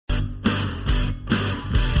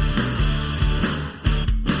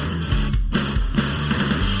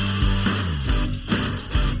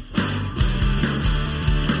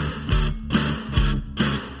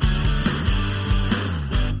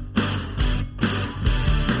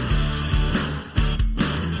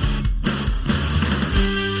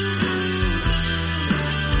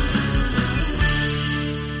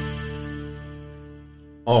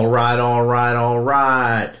All right, all right, all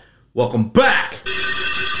right. Welcome back.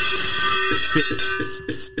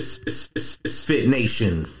 It's Fit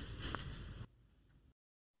Nation.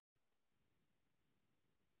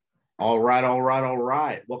 All right, all right, all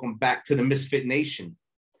right. Welcome back to the Misfit Nation.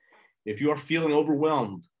 If you are feeling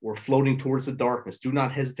overwhelmed or floating towards the darkness, do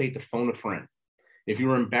not hesitate to phone a friend. If you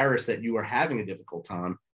are embarrassed that you are having a difficult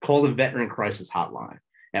time, call the Veteran Crisis Hotline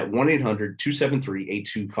at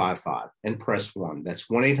 1-800-273-8255 and press 1. That's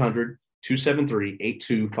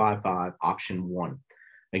 1-800-273-8255, option 1.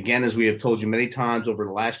 Again, as we have told you many times over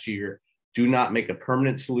the last year, do not make a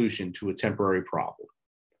permanent solution to a temporary problem.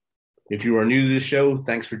 If you are new to the show,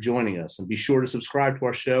 thanks for joining us. And be sure to subscribe to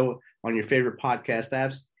our show on your favorite podcast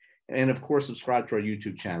apps. And, of course, subscribe to our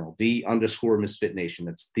YouTube channel, _Misfit Nation.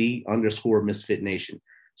 That's _Misfit Nation.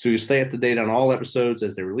 So you stay up to date on all episodes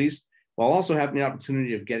as they're released, while also having the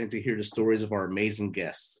opportunity of getting to hear the stories of our amazing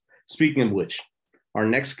guests. Speaking of which, our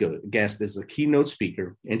next guest is a keynote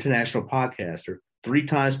speaker, international podcaster, 3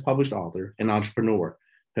 times published author, and entrepreneur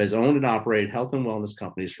who has owned and operated health and wellness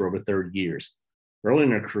companies for over 30 years. Early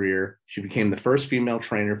in her career, she became the first female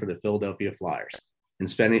trainer for the Philadelphia Flyers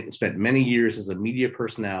and spent many years as a media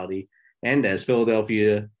personality and as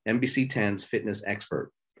Philadelphia NBC 10's fitness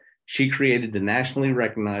expert. She created the nationally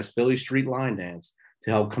recognized Philly Street Line Dance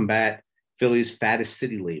to help combat Philly's fattest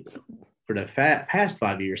city label. For the past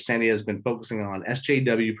 5 years, Sandy has been focusing on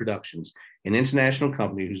SJW Productions, an international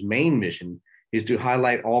company whose main mission is to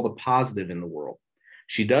highlight all the positive in the world.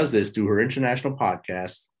 She does this through her international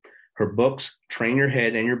podcasts, her books, Train Your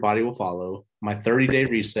Head and Your Body Will Follow, My 30-Day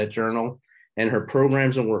Reset Journal, and her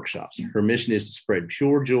programs and workshops. Her mission is to spread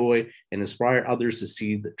pure joy and inspire others to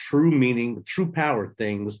see the true meaning, the true power of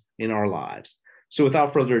things in our lives. So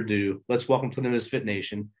without further ado, let's welcome to the Misfit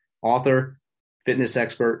Nation, author, fitness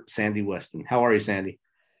expert, Sandy Weston. How are you, Sandy?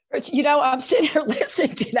 Rich, I'm sitting here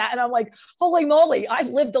listening to that and I'm like, holy moly, I've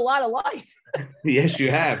lived a lot of life. Yes,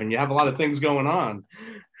 you have. And you have a lot of things going on.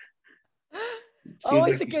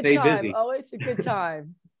 Always a good time. Always a good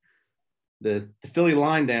time. The Philly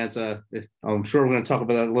line dance, I'm sure we're going to talk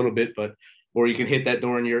about that a little bit, or you can hit that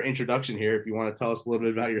during your introduction here if you want to tell us a little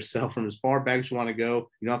bit about yourself from as far back as you want to go.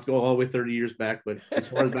 You don't have to go all the way 30 years back, but as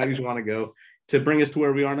far as back as you want to go to bring us to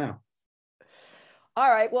where we are now. All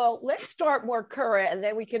right. Well, let's start more current and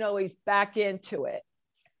then we can always back into it.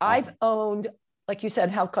 I've owned, like you said,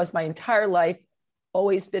 health clubs my entire life,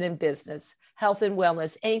 always been in business, health and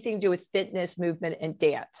wellness, anything to do with fitness, movement, and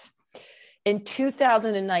dance. In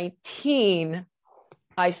 2019,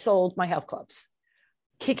 I sold my health clubs,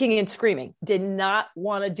 kicking and screaming, did not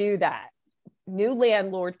want to do that. New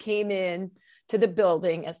landlord came in to the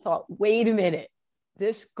building and thought, wait a minute,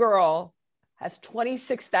 this girl has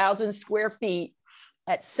 26,000 square feet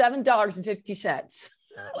at $7.50.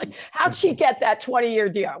 Like, how'd she get that 20-year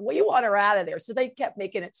deal? Well, you want her out of there. So they kept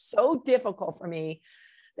making it so difficult for me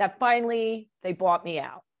that finally they bought me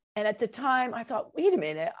out. And at the time I thought, wait a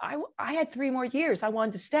minute, I had 3 more years. I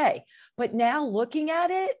wanted to stay. But now looking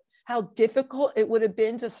at it, how difficult it would have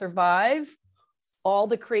been to survive all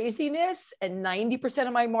the craziness, and 90%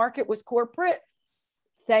 of my market was corporate.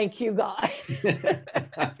 Thank you, God.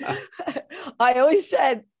 I always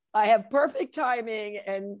said I have perfect timing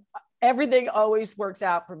and everything always works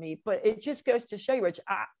out for me. But it just goes to show you, Rich,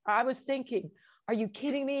 I was thinking, are you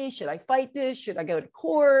kidding me? Should I fight this? Should I go to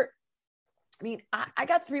court? I mean, I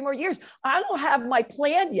got 3 more years. I don't have my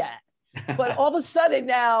plan yet, but all of a sudden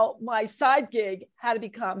now my side gig had to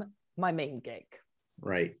become my main gig.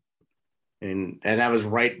 Right. And that was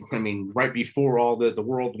right. I mean, right before all the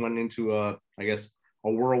world went into I guess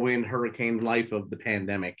a whirlwind hurricane life of the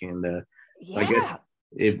pandemic. And I guess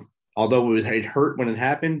although it hurt when it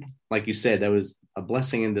happened, like you said, that was a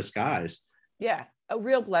blessing in disguise. Yeah, a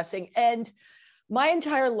real blessing. And my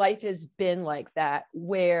entire life has been like that,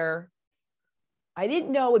 where I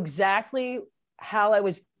didn't know exactly how I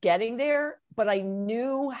was getting there, but I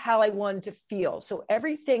knew how I wanted to feel. So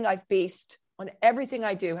everything I've based on everything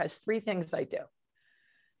I do has 3 things I do.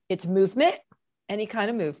 It's movement, any kind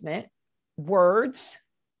of movement, words,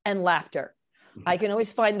 and laughter. I can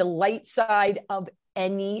always find the light side of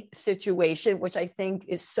any situation, which I think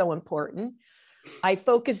is so important. I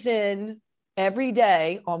focus in every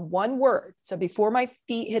day on one word. So before my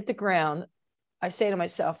feet hit the ground, I say to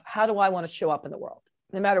myself, how do I want to show up in the world?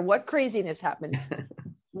 No matter what craziness happens,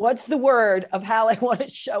 what's the word of how I want to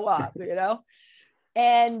show up,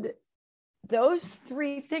 And those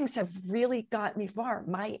 3 things have really gotten me far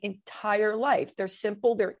my entire life. They're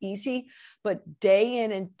simple, they're easy, but day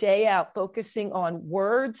in and day out, focusing on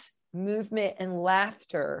words, movement, and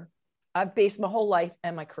laughter, I've based my whole life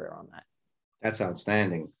and my career on that. That's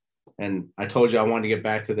outstanding. And I told you I wanted to get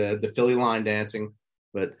back to the Philly line dancing,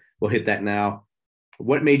 but we'll hit that now.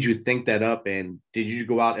 What made you think that up? And did you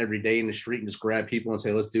go out every day in the street and just grab people and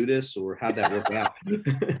say, let's do this? Or how'd that work out?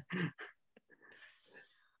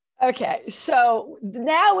 Okay. So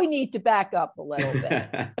now we need to back up a little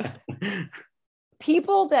bit.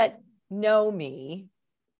 People that know me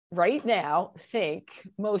right now think,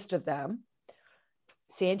 most of them,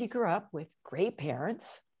 Sandy grew up with great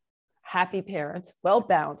parents, happy parents,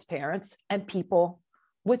 well-balanced parents, and people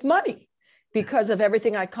with money because of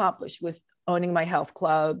everything I accomplished with owning my health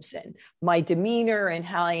clubs and my demeanor and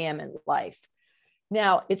how I am in life.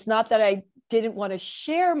 Now, it's not that I didn't want to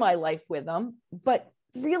share my life with them, but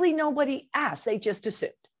really nobody asked. They just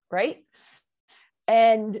assumed, right?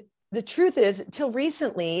 And the truth is, until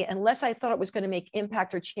recently, unless I thought it was going to make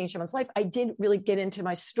impact or change someone's life, I didn't really get into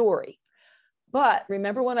my story. But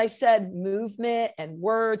remember when I said movement and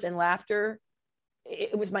words and laughter,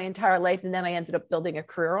 it was my entire life. And then I ended up building a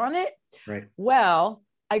career on it. Right. Well,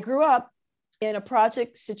 I grew up in a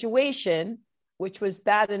project situation, which was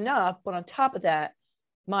bad enough. But on top of that,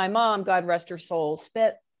 my mom, God rest her soul,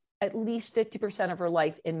 spent at least 50% of her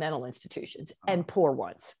life in mental institutions and poor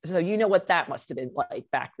ones. So you know what that must have been like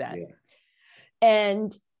back then. Yeah.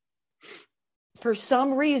 And for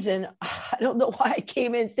some reason, I don't know why I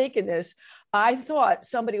came in thinking this, I thought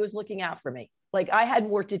somebody was looking out for me. Like I had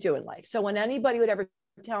more to do in life. So when anybody would ever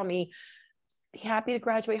tell me, be happy to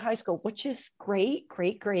graduate high school, which is great.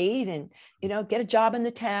 And, you know, get a job in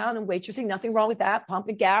the town and waitressing, nothing wrong with that.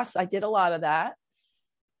 Pumping gas. I did a lot of that.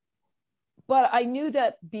 But I knew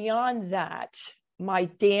that beyond that, my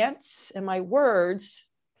dance and my words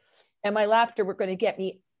and my laughter were going to get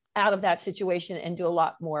me out of that situation and do a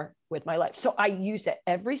lot more with my life. So I used it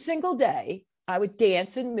every single day. I would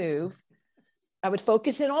dance and move. I would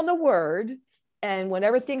focus in on the word. And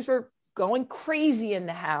whenever things were going crazy in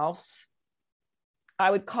the house,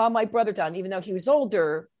 I would calm my brother down. Even though he was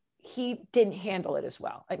older, he didn't handle it as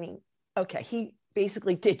well. I mean, okay, he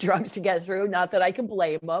basically did drugs to get through. Not that I can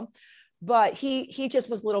blame him, but he just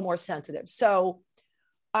was a little more sensitive. So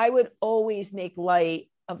I would always make light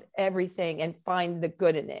of everything and find the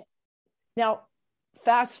good in it. Now,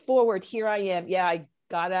 fast forward, here I am. Yeah, I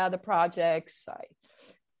got out of the projects. I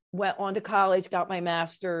went on to college, got my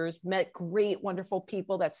master's, met great, wonderful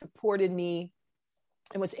people that supported me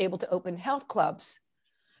and was able to open health clubs.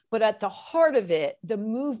 But at the heart of it, the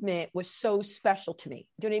movement was so special to me.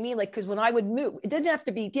 Do you know what I mean? Like, because when I would move, it didn't have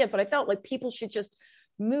to be dance, but I felt like people should just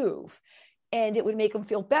move and it would make them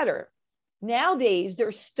feel better. Nowadays,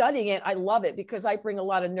 they're studying it. I love it because I bring a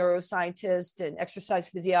lot of neuroscientists and exercise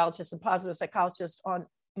physiologists and positive psychologists on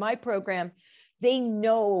my program. They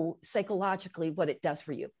know psychologically what it does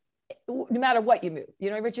for you, no matter what you move. You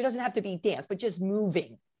know, Rich, it doesn't have to be dance, but just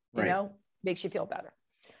moving, you know, makes you feel better.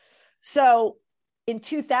 So in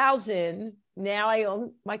 2000, now I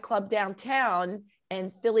own my club downtown,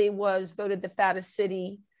 and Philly was voted the fattest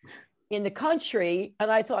city in the country. And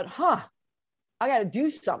I thought, I got to do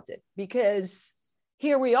something because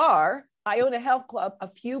here we are. I own a health club a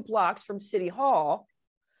few blocks from City Hall.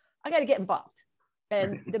 I got to get involved.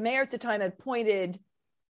 And the mayor at the time had appointed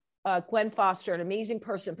Gwen Foster, an amazing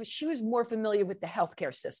person, but she was more familiar with the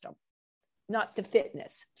healthcare system, not the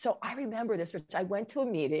fitness. So I remember this, Rich. I went to a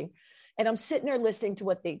meeting and I'm sitting there listening to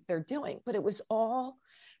what they're doing, but it was all,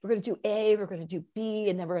 we're going to do A, we're going to do B,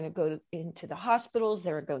 and then we're going to go into the hospitals,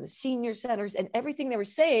 they're going to go to senior centers, and everything they were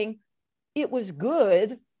saying, it was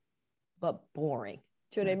good, but boring.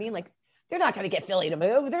 Do you know what I mean? Like, they're not going to get Philly to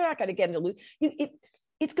move. They're not going to get into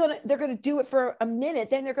they're going to do it for a minute.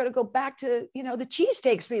 Then they're going to go back to, you know, the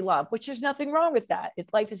cheesesteaks we love, which there's nothing wrong with that.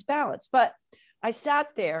 It's life is balanced. But I sat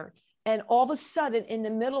there and all of a sudden in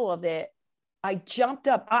the middle of it, I jumped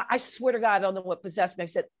up. I swear to God, I don't know what possessed me. I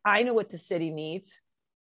said, I know what the city needs.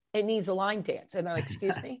 It needs a line dance. And they're like,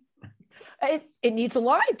 excuse me? It needs a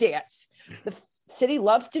line dance. The city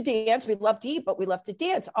loves to dance. We love to eat, but we love to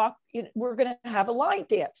dance. We're going to have a line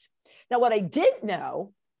dance. Now, what I didn't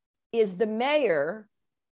know is the mayor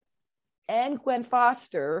and Gwen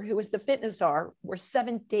Foster, who was the fitness czar, were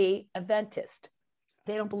Seventh-day Adventist.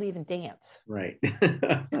 They don't believe in dance. Right.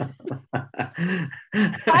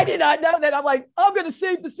 I did not know that. I'm like, I'm going to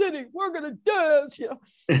save the city. We're going to dance, you know.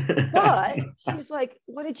 But she's like,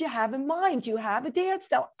 what did you have in mind? Do you have a dance?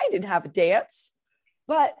 Now, I didn't have a dance,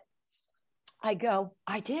 but I go,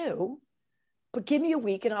 I do, but give me a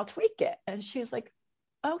week and I'll tweak it. And she's like,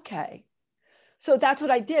 okay. So that's what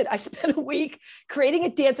I did. I spent a week creating a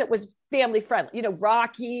dance that was family friendly, you know,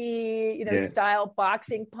 Rocky, you know, style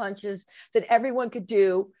boxing punches that everyone could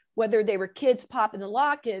do, whether they were kids popping the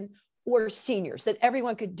lock in or seniors, that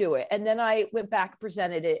everyone could do it. And then I went back and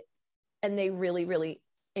presented it and they really, really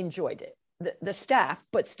enjoyed it, the staff,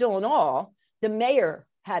 but still in all, the mayor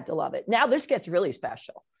had to love it. Now this gets really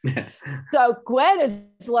special. So Gwen is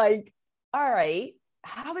like, all right,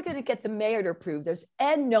 how are we going to get the mayor to approve this?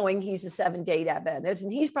 And knowing he's a 7-day Adventist,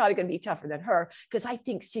 and he's probably going to be tougher than her, because I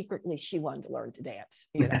think secretly she wanted to learn to dance.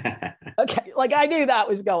 Okay, like I knew that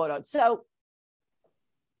was going on. So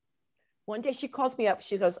one day she calls me up.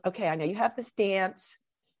 She goes, okay, I know you have this dance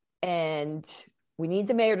and we need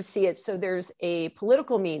the mayor to see it. So there's a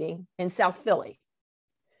political meeting in South Philly.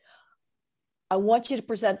 I want you to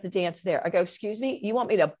present the dance there. I go, excuse me, you want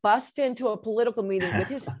me to bust into a political meeting with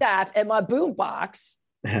his staff and my boombox?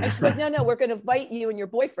 And she's like, no, we're going to invite you and your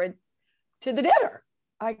boyfriend to the dinner.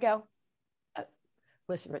 I go,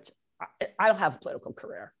 listen, Rich, I don't have a political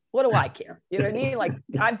career. What do I care? You know what I mean? Like,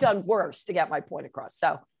 I've done worse to get my point across.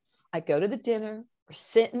 So I go to the dinner, we're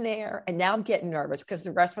sitting there, and now I'm getting nervous because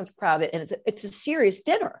the restaurant's crowded and it's a serious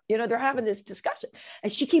dinner. You know, they're having this discussion. And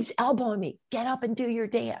she keeps elbowing me, get up and do your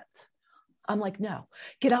dance. I'm like, no,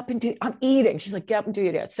 get up and do, I'm eating. She's like, get up and do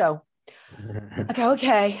your dance. So I go,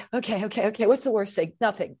 okay. What's the worst thing?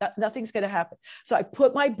 Nothing's going to happen. So I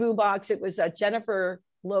put my boombox. It was Jennifer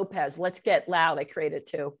Lopez, Let's Get Loud. I created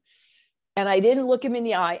too. And I didn't look him in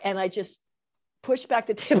the eye. And I just pushed back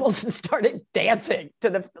the tables and started dancing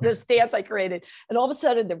to this dance I created. And all of a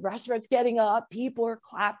sudden the restaurant's getting up, people are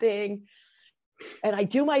clapping, and I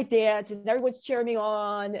do my dance and everyone's cheering me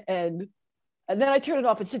on. And then I turn it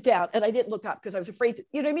off and sit down, and I didn't look up because I was afraid to,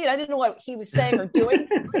 you know what I mean? I didn't know what he was saying or doing.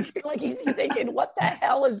 Like he's thinking, what the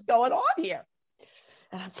hell is going on here?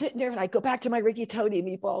 And I'm sitting there and I go back to my rigatoni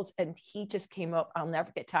meatballs, and he just came up. I'll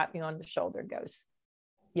never get, tapped me on the shoulder and goes,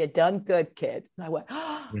 you done good, kid. And I went,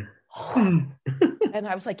 oh. And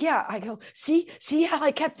I was like, yeah. I go, see how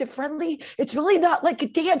I kept it friendly? It's really not like a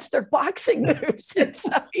dance. They're boxing moves. And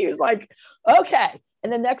so he was like, okay.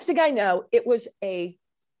 And the next thing I know, it was a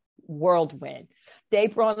whirlwind. They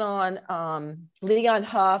brought on Leon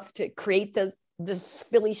Huff to create this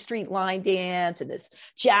Philly street line dance and this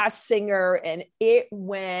jazz singer, and it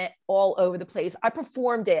went all over the place. I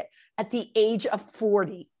performed it at the age of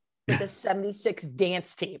 40 with a 76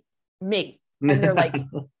 dance team, me. And they're like,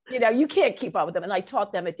 you know, you can't keep up with them. And I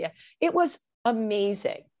taught them at the end. It was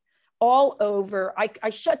amazing. All over. I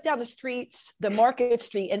shut down the streets, the Market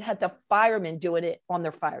Street, and had the firemen doing it on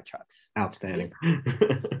their fire trucks. Outstanding.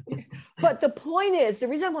 But the point is, the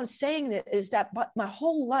reason I'm saying that is that my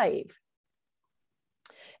whole life,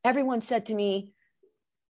 everyone said to me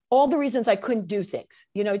all the reasons I couldn't do things,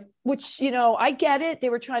 you know, which, you know, I get it. They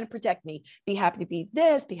were trying to protect me. Be happy to be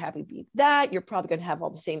this, be happy to be that. You're probably going to have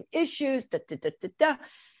all the same issues.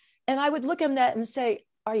 And I would look at that and say,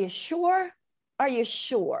 are you sure? Are you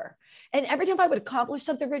sure? And every time I would accomplish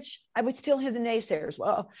something, Rich, I would still hear the naysayers.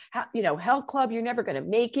 Well, Hell Club, you're never going to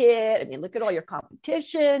make it. I mean, look at all your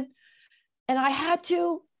competition. And I had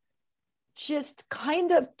to just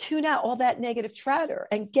kind of tune out all that negative chatter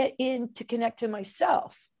and get in to connect to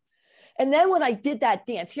myself. And then when I did that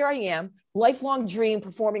dance, here I am, lifelong dream,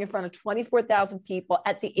 performing in front of 24,000 people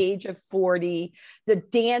at the age of 40, the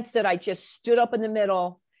dance that I just stood up in the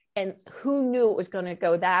middle, and who knew it was going to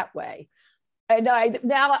go that way. And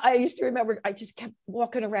I used to remember, I just kept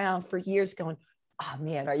walking around for years going, oh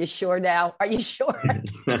man, are you sure now? Are you sure?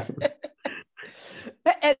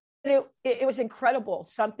 And it was incredible,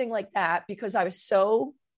 something like that, because I was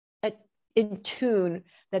so in tune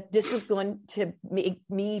that this was going to make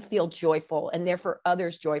me feel joyful and therefore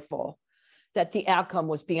others joyful, that the outcome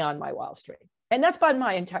was beyond my wildest dream. And that's been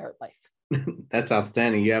my entire life. That's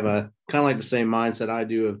outstanding. You have a kind of like the same mindset I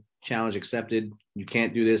do of challenge accepted. You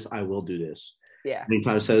can't do this. I will do this. Yeah.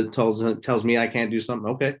 Anytime it tells me I can't do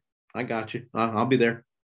something, okay, I got you. I'll be there.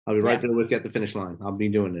 I'll be right there with you at the finish line. I'll be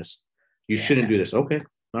doing this. You shouldn't do this. Okay.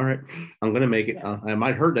 All right. I'm going to make it. I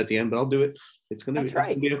might hurt at the end, but I'll do it. It's going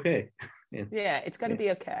to be okay. Yeah. It's going to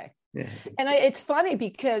be okay. Yeah. And it's funny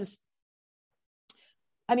because,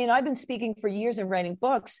 I mean, I've been speaking for years and writing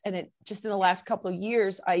books, and just in the last couple of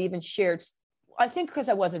years, I even shared, I think because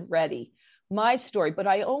I wasn't ready, my story, but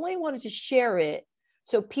I only wanted to share it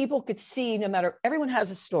so people could see, no matter, everyone has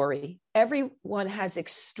a story. Everyone has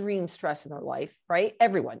extreme stress in their life, right?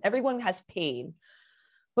 Everyone has pain.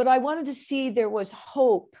 But I wanted to see there was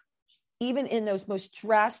hope, even in those most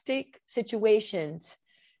drastic situations,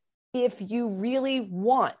 if you really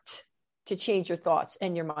want to change your thoughts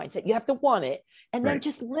and your mindset. You have to want it. And then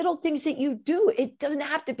just little things that you do. It doesn't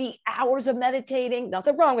have to be hours of meditating.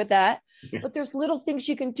 Nothing wrong with that. Yeah. But there's little things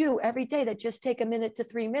you can do every day that just take 1 minute to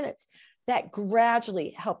 3 minutes that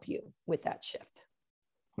gradually help you with that shift.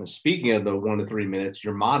 Well, speaking of the 1 to 3 minutes,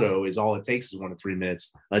 your motto is all it takes is 1 to 3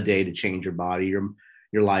 minutes a day to change your body.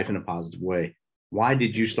 your life in a positive way. Why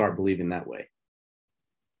did you start believing that way?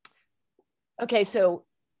 Okay, so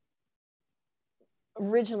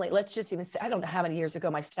originally, let's just even say, I don't know how many years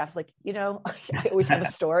ago, my staff's like, I always have a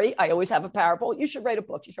story. I always have a parable. You should write a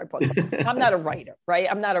book. You should write a book. I'm not a writer, right?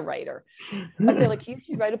 I'm not a writer. But they're like, you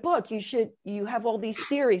should write a book. You have all these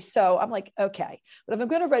theories. So I'm like, okay. But if I'm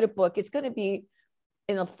going to write a book, it's going to be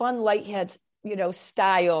in a fun, lighthead,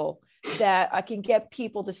 style that I can get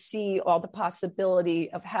people to see all the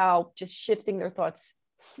possibility of how just shifting their thoughts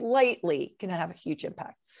slightly can have a huge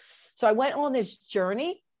impact. So I went on this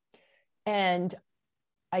journey and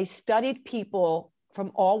I studied people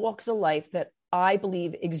from all walks of life that I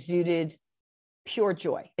believe exuded pure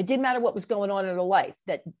joy. It didn't matter what was going on in their life,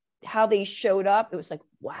 that how they showed up, it was like,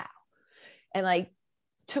 wow. And I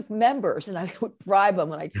took members and I would bribe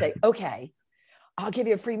them and I'd say, okay, I'll give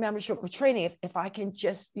you a free membership for training if I can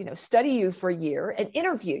just, study you for a year and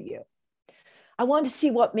interview you. I wanted to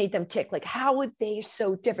see what made them tick. Like, how were they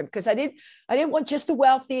so different? Because I didn't want just the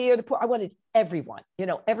wealthy or the poor. I wanted everyone,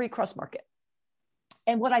 every cross market.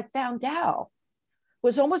 And what I found out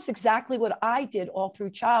was almost exactly what I did all through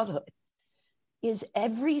childhood, is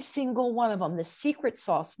every single one of them, the secret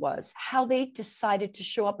sauce was how they decided to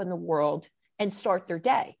show up in the world and start their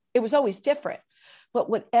day. It was always different. But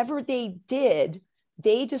whatever they did,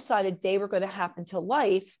 they decided they were going to happen to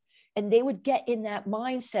life, and they would get in that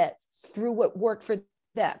mindset through what worked for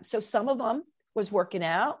them. So some of them was working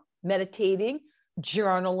out, meditating,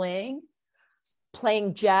 journaling,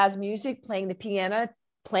 playing jazz music, playing the piano,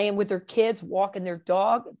 playing with their kids, walking their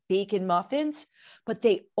dog, baking muffins. But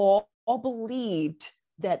they all believed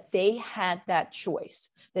that they had that choice,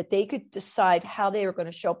 that they could decide how they were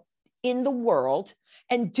going to show up in the world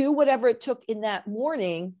and do whatever it took in that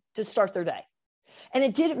morning to start their day. And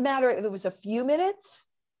it didn't matter if it was a few minutes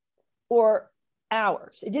or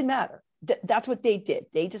hours. It didn't matter. That's what they did.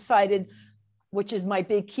 They decided, which is my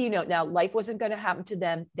big keynote now, life wasn't going to happen to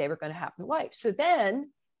them. They were going to happen to life. So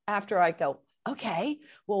then after I go, okay,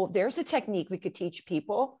 well, there's a technique we could teach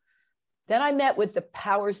people. Then I met with the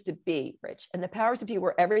powers to be, Rich. And the powers to be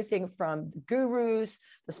were everything from the gurus,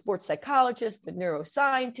 the sports psychologists, the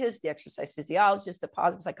neuroscientists, the exercise physiologists, the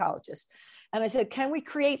positive psychologists. And I said, can we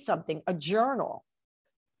create something, a journal,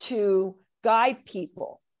 to guide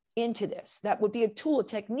people into this? That would be a tool, a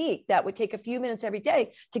technique that would take a few minutes every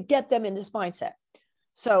day to get them in this mindset.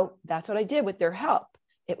 So that's what I did with their help.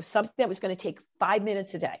 It was something that was going to take 5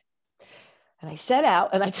 minutes a day. And I set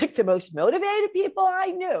out and I took the most motivated people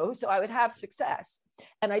I knew so I would have success.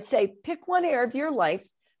 And I'd say, pick one area of your life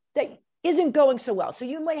that isn't going so well. So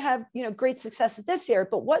you might have, great success at this area,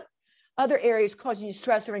 but what other areas causing you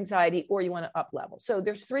stress or anxiety, or you want to up level? So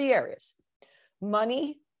there's 3 areas: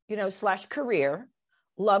 money, / career,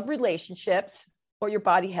 love, relationships, or your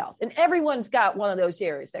body health. And everyone's got one of those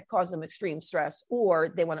areas that cause them extreme stress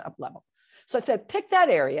or they want to up level. So I said, pick that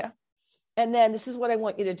area. And then this is what I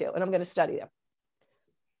want you to do. And I'm going to study them.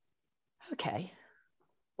 Okay.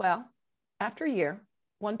 Well, after a year,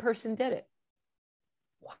 one person did it.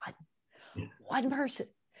 One person.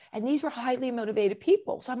 And these were highly motivated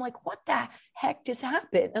people. So I'm like, what the heck just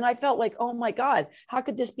happened? And I felt like, oh my God, how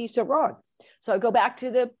could this be so wrong? So I go back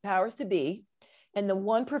to the powers to be. And the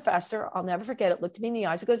one professor, I'll never forget it, looked me in the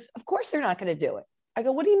eyes and goes, of course they're not going to do it. I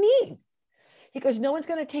go, what do you mean? He goes, no one's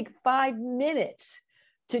going to take 5 minutes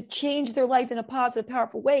to change their life in a positive,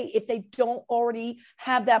 powerful way if they don't already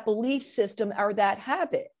have that belief system or that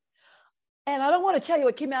habit. And I don't want to tell you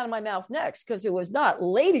what came out of my mouth next, because it was not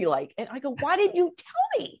ladylike. And I go, why didn't you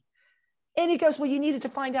tell me? And he goes, well, you needed to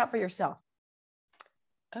find out for yourself.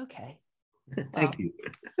 Okay. Thank you.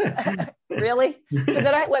 Really? So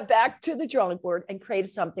then I went back to the drawing board and created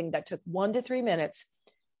something that took 1 to 3 minutes.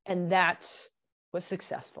 And that was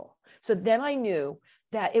successful. So then I knew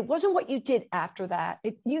that it wasn't what you did after that.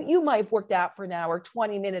 You might have worked out for an hour,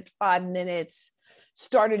 20 minutes, 5 minutes,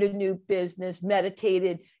 started a new business,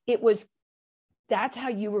 meditated. That's how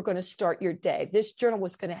you were going to start your day. This journal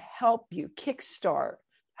was going to help you kickstart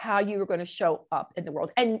how you were going to show up in the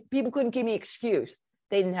world. And people couldn't give me excuse.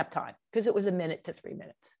 They didn't have time, because it was 1 minute to 3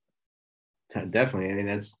 minutes. Definitely. I mean,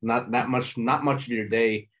 that's not much of your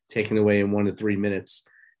day taken away in 1 to 3 minutes.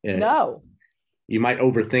 No. You might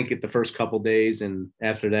overthink it the first couple of days, and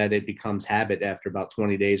after that, it becomes habit. After about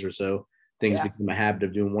 20 days or so, things become a habit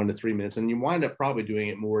of doing 1 to 3 minutes, and you wind up probably doing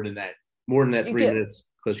it more than that 3 minutes,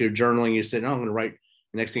 because you're journaling. You're saying, "Oh, I'm going to write."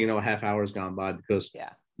 The next thing you know, a half hour has gone by, because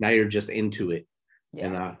now you're just into it. Yeah.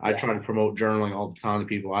 And I try to promote journaling all the time to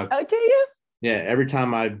people. Oh, do you? Yeah, every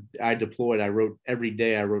time I deployed, I wrote every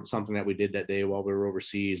day. I wrote something that we did that day while we were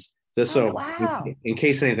overseas. Just so in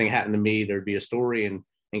case anything happened to me, there'd be a story, and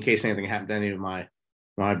in case anything happened to any of my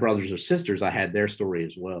my brothers or sisters, I had their story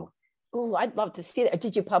as well. Oh, I'd love to see that.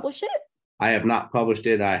 Did you publish it? I have not published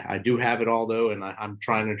it. I do have it all though, and I'm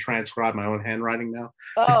trying to transcribe my own handwriting now.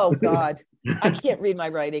 Oh God, I can't read my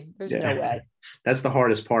writing. There's no way. That's the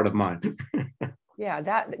hardest part of mine. Yeah,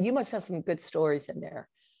 that you must have some good stories in there.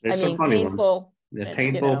 There's some funny painful, ones. Yeah,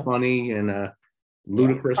 painful, funny, and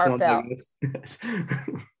ludicrous ones, I guess.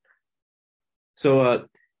 So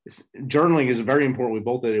journaling is very important. We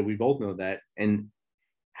both did it. We both know that. And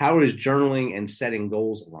how is journaling and setting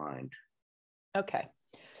goals aligned? Okay.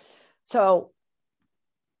 So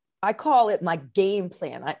I call it my game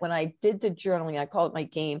plan. When I did the journaling, I call it my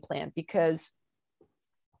game plan because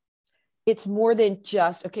it's more than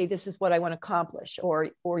just, okay, this is what I want to accomplish or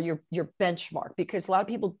your benchmark. Because a lot of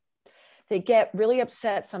people, they get really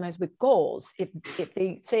upset sometimes with goals. If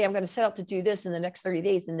they say, I'm going to set out to do this in the next 30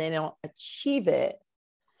 days and they don't achieve it,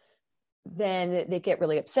 then they get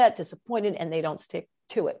really upset, disappointed, and they don't stick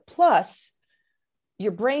to it. Plus,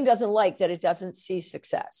 your brain doesn't like that it doesn't see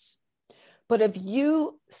success. But if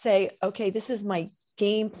you say, okay, this is my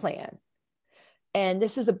game plan, and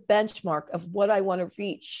this is a benchmark of what I want to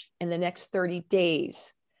reach in the next 30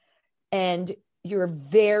 days, and you're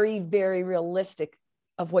very, very realistic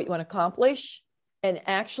of what you want to accomplish, and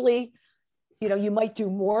actually, you might do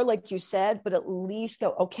more, like you said, but at least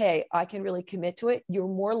go, okay, I can really commit to it. You're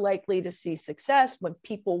more likely to see success when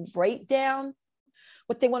people write down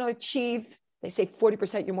what they want to achieve. They say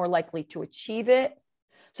 40% you're more likely to achieve it.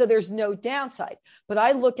 So there's no downside. But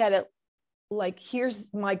I look at it like, here's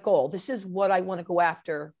my goal. This is what I want to go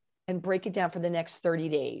after, and break it down for the next 30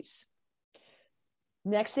 days.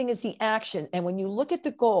 Next thing is the action. And when you look at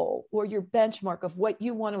the goal or your benchmark of what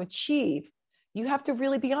you want to achieve, you have to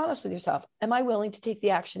really be honest with yourself. Am I willing to take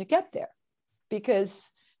the action to get there? Because,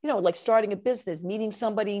 like starting a business, meeting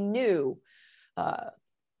somebody new,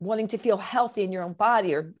 wanting to feel healthy in your own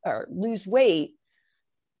body or lose weight,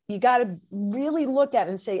 you got to really look at it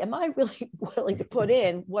and say, am I really willing to put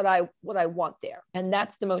in what I want there? And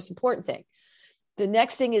that's the most important thing. The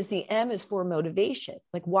next thing is the M is for motivation.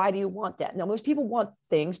 Like, why do you want that? Now, most people want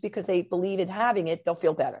things because they believe in having it, they'll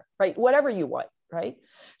feel better, right? Whatever you want, right?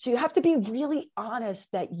 So you have to be really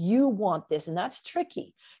honest that you want this. And that's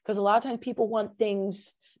tricky because a lot of times people want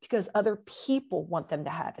things because other people want them to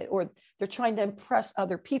have it, or they're trying to impress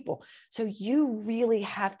other people. So you really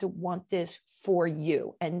have to want this for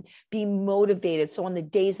you and be motivated. So on the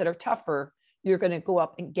days that are tougher, you're going to go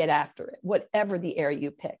up and get after it, whatever the area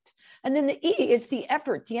you picked. And then the E is the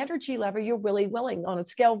effort, the energy level you're really willing on a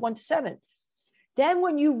scale of 1 to 7. Then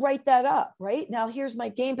when you write that up, right now, here's my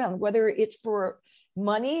game plan, whether it's for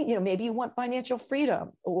money, maybe you want financial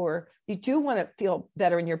freedom, or you do want to feel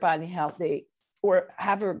better in your body, healthy, or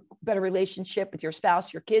have a better relationship with your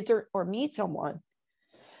spouse, your kids, or meet someone.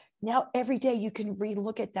 Now, every day you can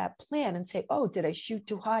relook at that plan and say, oh, did I shoot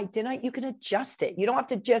too high? Didn't I? You can adjust it. You don't have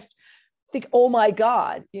to just think, oh my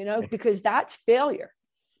God, because that's failure.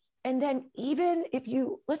 And then even if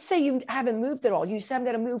let's say you haven't moved at all, you said I'm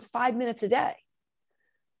going to move 5 minutes a day.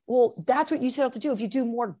 Well, that's what you set out to do. If you do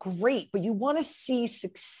more, great, but you want to see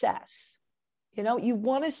success. You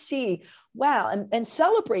want to see, wow, and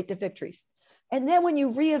celebrate the victories. And then when you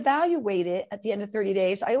reevaluate it at the end of 30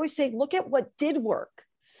 days, I always say, look at what did work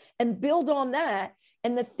and build on that.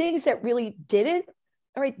 And the things that really didn't,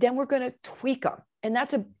 all right, then we're going to tweak them. And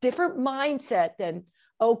that's a different mindset than,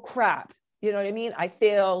 oh, crap. You know what I mean? I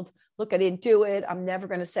failed. Look, I didn't do it. I'm never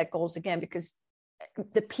going to set goals again, because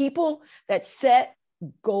the people that set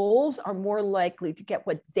goals are more likely to get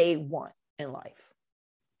what they want in life.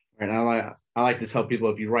 And I like to tell people,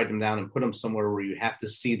 if you write them down and put them somewhere where you have to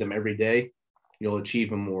see them every day, you'll achieve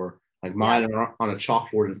them more. Like mine are on a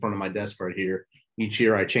chalkboard in front of my desk right here. Each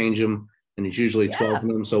year I change them, and it's usually 12 of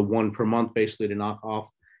them. So 1 per month basically to knock off.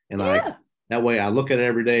 And that way I look at it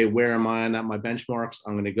every day. Where am I at my benchmarks?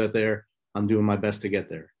 I'm going to go there. I'm doing my best to get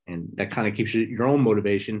there. And that kind of keeps your own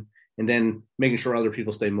motivation. And then making sure other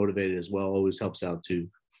people stay motivated as well always helps out too.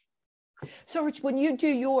 So Rich, when you do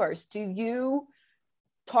yours, do you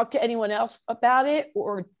talk to anyone else about it,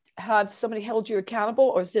 or have somebody held you accountable,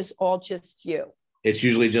 or is this all just you? It's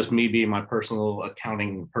usually just me being my personal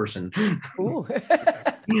accounting person. Ooh.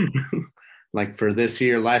 Like for this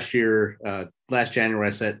year, last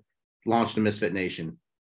January, I launched the Misfit Nation,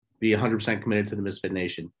 be 100% committed to the Misfit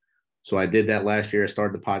Nation. So I did that last year. I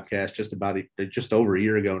started the podcast just over a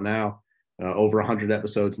year ago now, over 100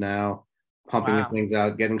 episodes now, pumping things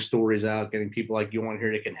out, getting stories out, getting people like you on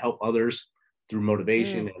here that can help others through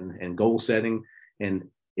motivation and goal setting. And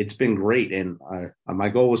it's been great. And my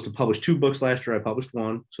goal was to publish 2 books last year. I published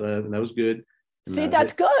 1. So that was good. See,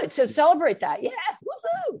 that's good. So celebrate that. Yeah.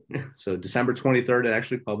 So December 23rd, it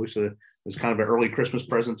actually published. It was kind of an early Christmas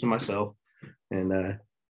present to myself, and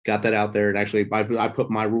got that out there. And actually, I put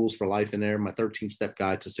my rules for life in there, my 13-step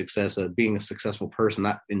guide to success, of being a successful person,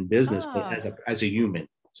 not in business, but as a human.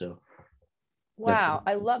 So, wow,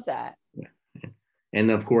 I love that. Yeah. And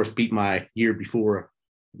of course, beat my year before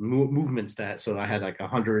movement stat. So I had like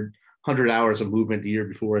 100 hours of movement the year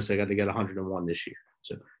before, so I got to get 101 this year.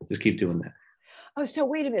 So just keep doing that. Oh, so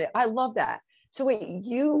wait a minute. I love that. So wait,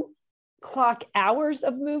 you clock hours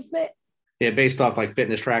of movement? Yeah, based off like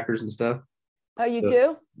fitness trackers and stuff. Oh, you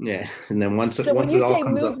do? Yeah. And then once when you say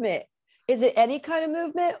movement, up, is it any kind of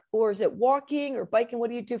movement, or is it walking or biking? What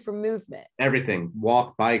do you do for movement? Everything.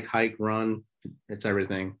 Walk, bike, hike, run. It's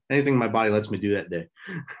everything. Anything my body lets me do that day.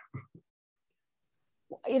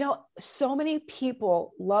 So many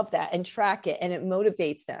people love that and track it, and it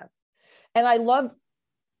motivates them. And I love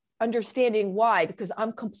understanding why, because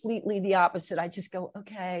I'm completely the opposite. I just go,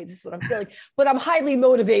 okay, this is what I'm feeling, but I'm highly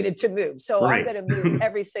motivated to move. So right. I'm going to move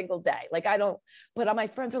every single day. Like but my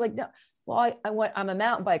friends are like, no, well, I'm a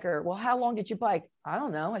mountain biker. Well, how long did you bike? I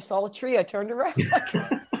don't know. I saw a tree. I turned around.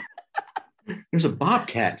 There's a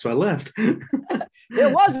bobcat, so I left. There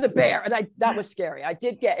was a bear, and that was scary. I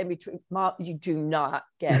did get in between. Mom, you do not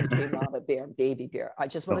get in between mama bear and baby bear. I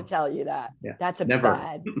just want to tell you that. Yeah. That's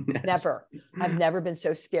bad. Yes. Never. I've never been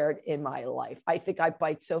so scared in my life. I think I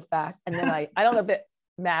bite so fast, and then I don't know if it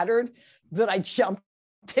mattered that I jumped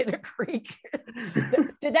in a creek.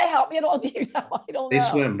 Did that help me at all? Do you know? I don't know. They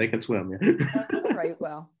swim. They can swim. Yeah. All right.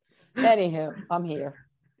 Well, anywho, I'm here.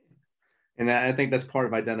 And I think that's part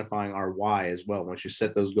of identifying our why as well. Once you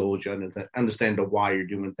set those goals, you understand the why you're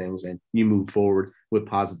doing things, and you move forward with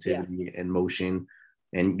positivity and motion,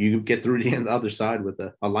 and you get through the other side with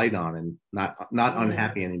a light on and not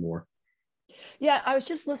unhappy anymore. Yeah, I was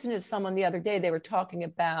just listening to someone the other day. They were talking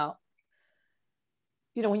about,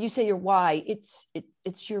 when you say your why, it's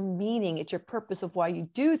your meaning, it's your purpose of why you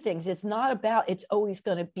do things. It's not about it's always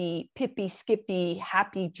going to be pippy, skippy,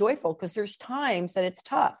 happy, joyful, because there's times that it's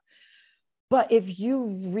tough. But if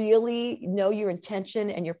you really know your intention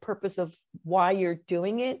and your purpose of why you're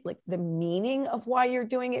doing it, like the meaning of why you're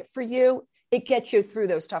doing it for you, it gets you through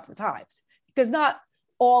those tougher times. Because not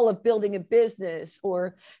all of building a business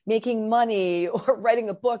or making money or writing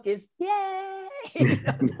a book is yay.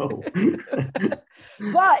 No.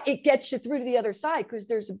 But it gets you through to the other side because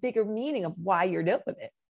there's a bigger meaning of why you're doing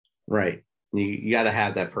it. Right. You got to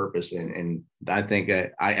have that purpose. And I think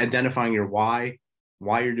identifying your why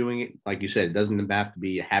you're doing it, like you said, it doesn't have to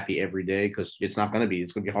be happy every day, because it's not going to be.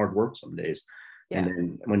 It's going to be hard work some days. Yeah. And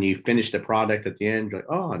then when you finish the product at the end, you're like,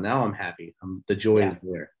 oh, now I'm happy. The joy is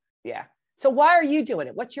there. Yeah. So why are you doing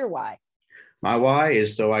it? What's your why? My why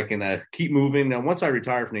is so I can keep moving. Now, once I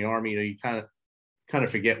retire from the Army, you kind of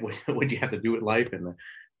forget what you have to do with life. And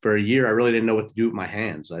for a year, I really didn't know what to do with my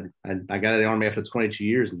hands. I got out of the Army after 22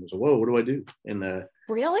 years, and was like, whoa, what do I do? And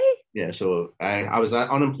really? Yeah. So I was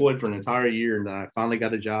unemployed for an entire year, and I finally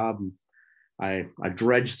got a job, and I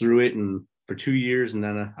dredged through it and for 2 years. And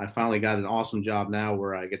then I finally got an awesome job now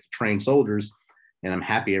where I get to train soldiers, and I'm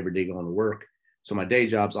happy every day going to work. So my day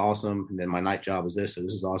job's awesome. And then my night job is this. So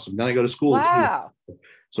this is awesome. Then I go to school. Wow. Too.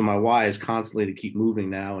 So my why is constantly to keep moving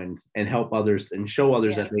now and help others and show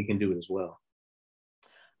others that they can do it as well.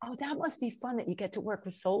 Oh, that must be fun that you get to work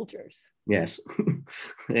with soldiers. Yes.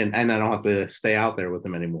 and I don't have to stay out there with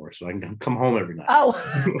them anymore. So I can come home every night. Oh.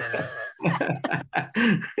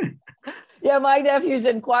 Yeah, my nephew's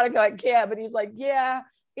in Quantico at camp, and he's like, yeah,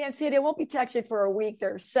 Nancy, they won't be texting for a week.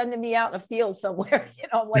 They're sending me out in a field somewhere.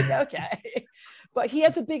 I'm like, okay. But he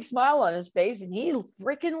has a big smile on his face, and he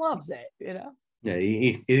freaking loves it, Yeah,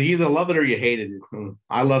 you either love it or you hate it.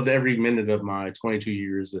 I loved every minute of my 22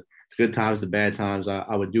 years, the good times, the bad times.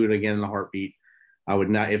 I would do it again in a heartbeat. I would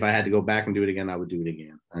not, if I had to go back and do it again, I would do it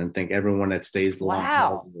again. And I think everyone that stays the long.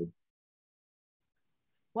 Wow.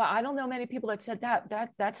 Well, I don't know many people that said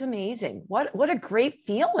that. That's amazing. What a great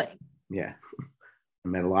feeling. Yeah. I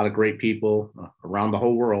met a lot of great people around the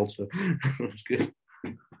whole world. So it's good.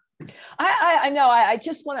 I know. I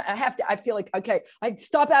just want to, I feel like, okay, I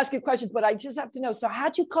stop asking questions, but I just have to know. So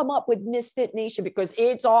how'd you come up with Misfit Nation? Because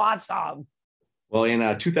it's awesome. Well,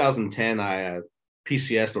 in 2010, I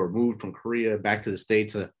PCS'd or moved from Korea back to the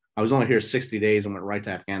States. I was only here 60 days and went right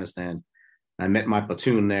to Afghanistan. I met my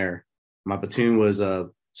platoon there. My platoon was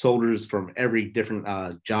soldiers from every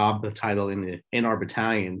different job title in our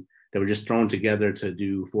battalion that were just thrown together to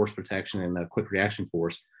do force protection and a quick reaction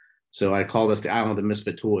force. So I called us the Island of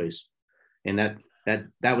Misfit Toys. And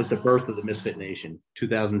that was the birth of the Misfit Nation,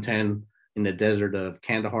 2010 in the desert of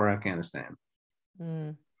Kandahar, Afghanistan.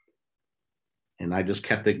 Mm. And I just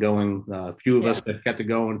kept it going. A few of us have kept it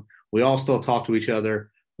going. We all still talk to each other.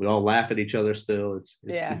 We all laugh at each other still. It's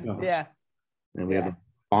good times. And we have a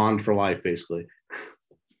bond for life, basically.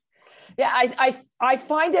 Yeah, I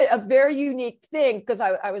find it a very unique thing because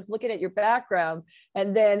I was looking at your background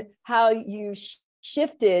and then how you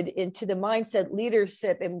shifted into the mindset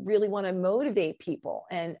leadership and really want to motivate people.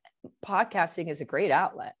 And podcasting is a great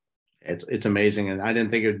outlet. It's amazing. And I didn't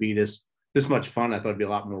think it would be this much fun. I thought it'd be a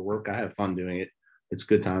lot more work. I have fun doing it. It's a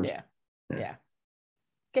good time. Yeah.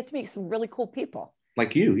 Get to meet some really cool people.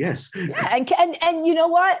 Like you, yes. Yeah, and you know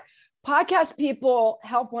what? Podcast people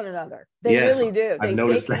help one another. They really do. They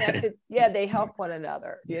stay connected. Yeah, they help one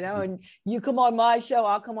another, and you come on my show,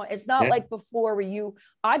 I'll come on. It's not like before where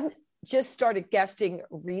I've just started guesting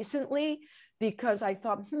recently because I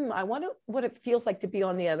thought, I wonder what it feels like to be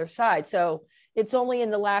on the other side. So it's only in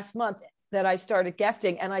the last month that I started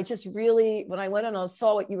guesting. And I just really, when I went on and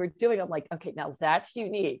saw what you were doing, I'm like, okay, now that's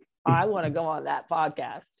unique. I want to go on that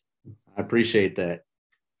podcast. I appreciate that.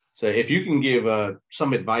 So if you can give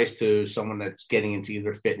some advice to someone that's getting into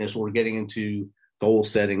either fitness or getting into goal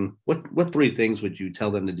setting, what 3 things would you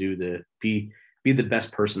tell them to do to be the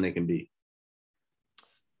best person they can be?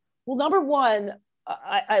 Well, number one,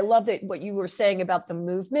 I love that what you were saying about the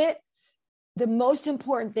movement. The most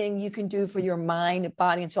important thing you can do for your mind,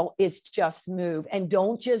 body, and soul is just move. And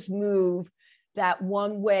don't just move that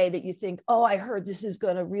one way that you think, oh, I heard this is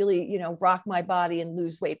going to really, rock my body and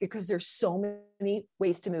lose weight, because there's so many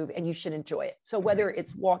ways to move and you should enjoy it. So whether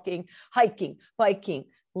it's walking, hiking, biking,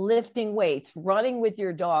 lifting weights, running with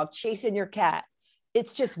your dog, chasing your cat,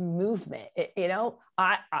 it's just movement.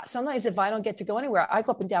 I sometimes if I don't get to go anywhere, I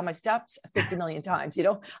go up and down my steps 50 million times.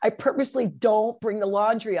 I purposely don't bring the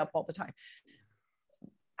laundry up all the time.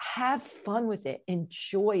 Have fun with it.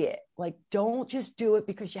 Enjoy it. Like, don't just do it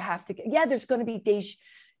because you have to. Yeah, there's going to be days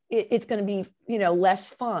it's going to be, less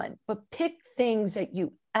fun, but pick things that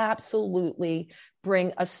you absolutely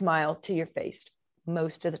bring a smile to your face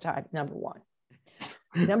most of the time. Number one.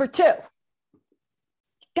 Number two, you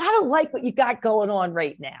got to like what you got going on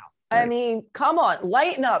right now. Right. I mean, come on,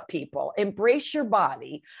 lighten up, people. Embrace your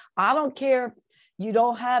body. I don't care if you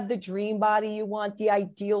don't have the dream body you want, the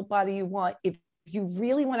ideal body you want. If you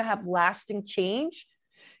really want to have lasting change,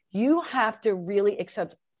 you have to really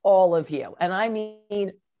accept all of you. And I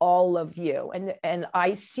mean all of you. And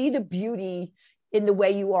I see the beauty in the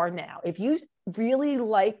way you are now. If you really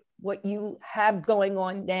like what you have going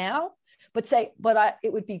on now,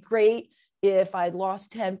 it would be great if I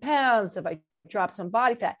lost 10 pounds, if I dropped some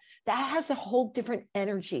body fat, that has a whole different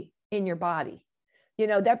energy in your body.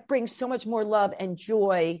 That brings so much more love and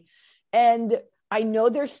joy. And I know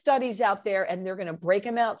there's studies out there, and they're going to break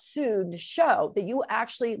them out soon to show that you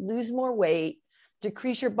actually lose more weight,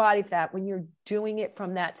 decrease your body fat when you're doing it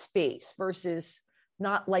from that space versus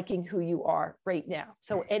not liking who you are right now.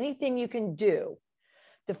 So anything you can do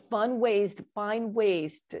to find ways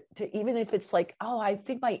to even if it's like, oh, I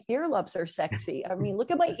think my earlobes are sexy. I mean,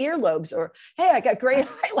 look at my earlobes, or, hey, I got great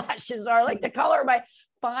eyelashes, or I like the color of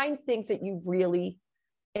find things that you really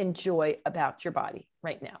enjoy about your body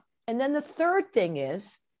right now. And then the third thing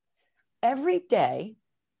is, every day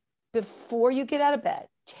before you get out of bed,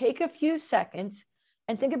 take a few seconds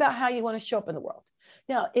and think about how you want to show up in the world.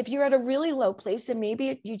 Now, if you're at a really low place, then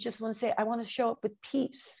maybe you just want to say, I want to show up with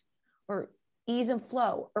peace or ease and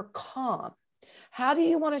flow or calm. How do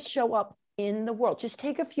you want to show up in the world? Just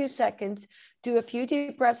take a few seconds, do a few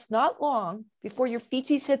deep breaths, not long, before your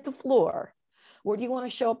feetsies hit the floor. Or do you want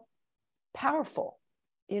to show up powerful,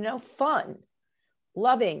 fun,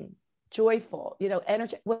 loving, joyful,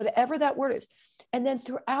 energy, whatever that word is. And then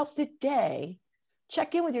throughout the day,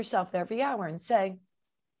 check in with yourself every hour and say,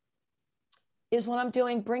 is what I'm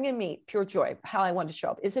doing bringing me pure joy, how I want to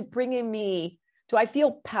show up? Is it bringing me, do I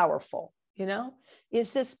feel powerful?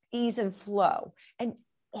 Is this ease and flow? And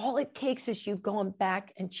all it takes is you going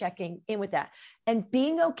back and checking in with that and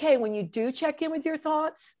being okay when you do check in with your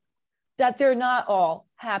thoughts, that they're not all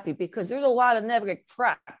happy, because there's a lot of negative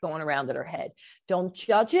crap going around in our head. Don't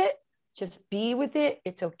judge it. Just be with it.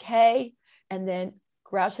 It's okay. And then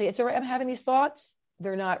gradually, it's all right. I'm having these thoughts.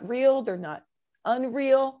 They're not real. They're not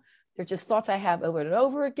unreal. They're just thoughts I have over and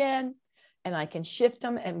over again, and I can shift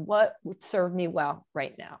them and what would serve me well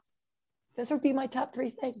right now. Those would be my top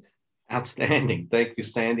 3 things. Outstanding. Thank you,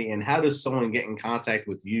 Sandy. And how does someone get in contact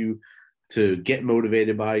with you to get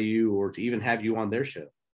motivated by you or to even have you on their show?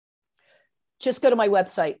 Just go to my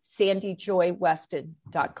website,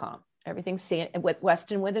 sandyjoyweston.com. Everything's with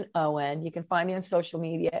Weston with an O-N. You can find me on social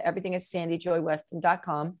media. Everything is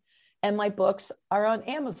sandyjoyweston.com. And my books are on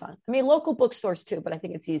Amazon. I mean, local bookstores too, but I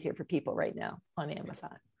think it's easier for people right now on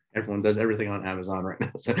Amazon. Everyone does everything on Amazon right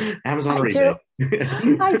now. So Amazon or I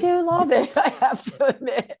eBay. I do love it. I have to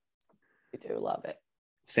admit, I do love it.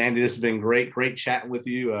 Sandy, this has been great chatting with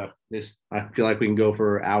you. I feel like we can go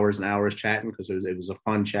for hours and hours chatting because it was a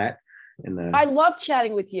fun chat. And I love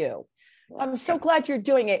chatting with you. I'm so glad you're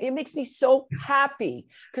doing it. It makes me so happy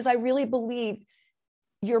because I really believe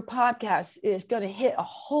your podcast is going to hit a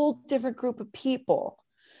whole different group of people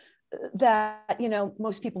that,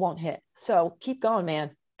 most people won't hit. So keep going,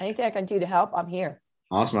 man. Anything I can do to help, I'm here.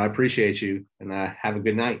 Awesome. I appreciate you, and have a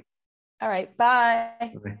good night. All right. Bye.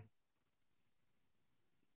 Okay.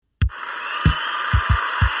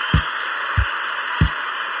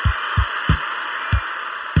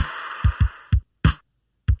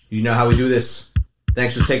 You know how we do this.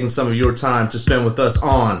 Thanks for taking some of your time to spend with us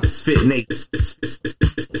on Fit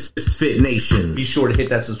Nation. Be sure to hit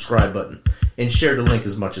that subscribe button and share the link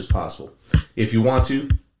as much as possible. If you want to,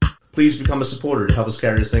 please become a supporter to help us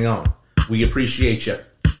carry this thing on. We appreciate you.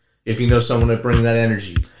 If you know someone that brings that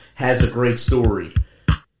energy, has a great story,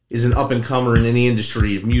 is an up-and-comer in the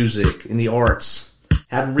industry of music, in the arts,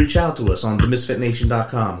 have them reach out to us on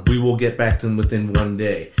themisfitnation.com. We will get back to them within one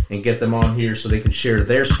day and get them on here so they can share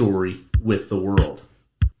their story with the world.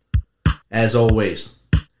 As always,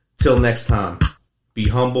 till next time, be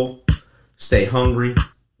humble, stay hungry,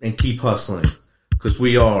 and keep hustling, because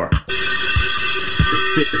we are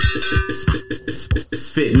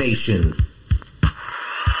Fit Nation.